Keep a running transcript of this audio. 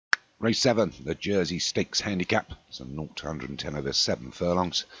Race 7, the Jersey Stakes Handicap. It's a 0 to 110 over 7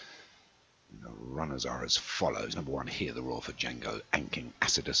 furlongs. The runners are as follows. Number 1, Hear the Roar for Django. Anking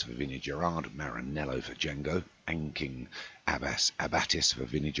Acidus for Vinnie Gerard. Maranello for Django. Anking Abatis for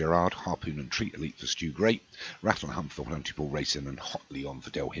Vinnie Gerard. Harpoon and Treat Elite for Stu Gray. Rattle and Hump for Plentiful Racing and Hotly On for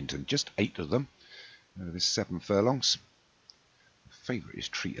Del Hinton. Just 8 of them. There's 7 furlongs. The favourite is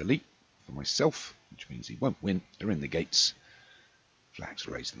Treat Elite for myself, which means he won't win. They're in the gates. Flags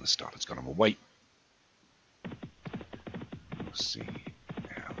raised and the starter's got him away. We'll see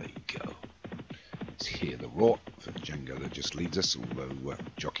how they go. Let's Hear the Roar for Django that just leads us, although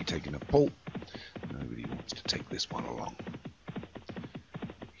jockey taking a pull. Nobody wants to take this one along.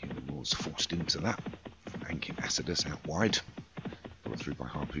 Hear the Roar's forced into that. Anking Acidus out wide. Brought through by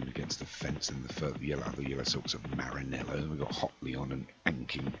Harpoon against the fence, and the other yellow silks of Maranello. And we've got Hotly On and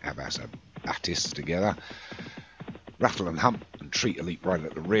Anking Abatis together. Rattle and Hump and Treat Elite right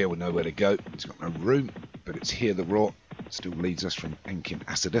at the rear with nowhere to go. It's got no room, but it's Hear the Roar. Still leads us from Anking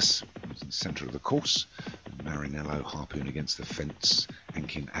Acidus, who's in the centre of the course. And Maranello, Harpoon against the fence.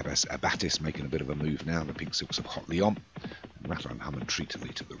 Anking Abatis making a bit of a move now. The pink silks of Hotly On. And Rattle and Hum and Treat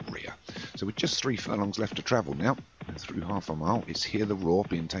Elite at the rear. So with just 3 furlongs left to travel now, and through half a mile, it's Hear the Roar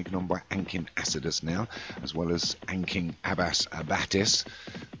being taken on by Anking Acidus now, as well as Anking Abatis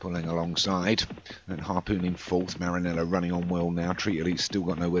pulling alongside. Then Harpoon in 4th, Maranello running on well now. Treat Elite's still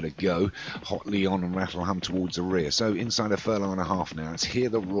got nowhere to go. Hotly On and Rattle Hum towards the rear. So inside a furlong and a half now, it's Hear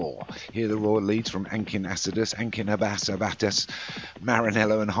the Roar. Hear the Roar leads from Anking Acidus, Anking Abatis,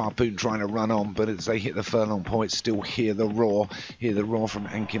 Maranello and Harpoon trying to run on, but as they hit the furlong point, still Hear the Roar. Hear the Roar from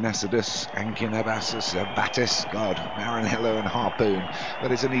Anking Acidus, Anking Abatis, God, Maranello and Harpoon.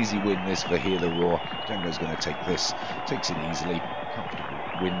 But it's an easy win this for Hear the Roar. Django's going to take this, takes it easily. Comfortable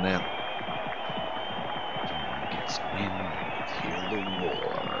win now. Django gets in, Hear the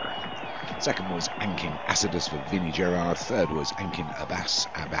Roar. Second was Anking Acidus for Vinnie Gerard. Third was Anking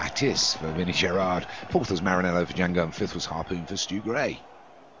Abatis for Vinnie Gerard. Fourth was Maranello for Django, and fifth was Harpoon for Stu Gray.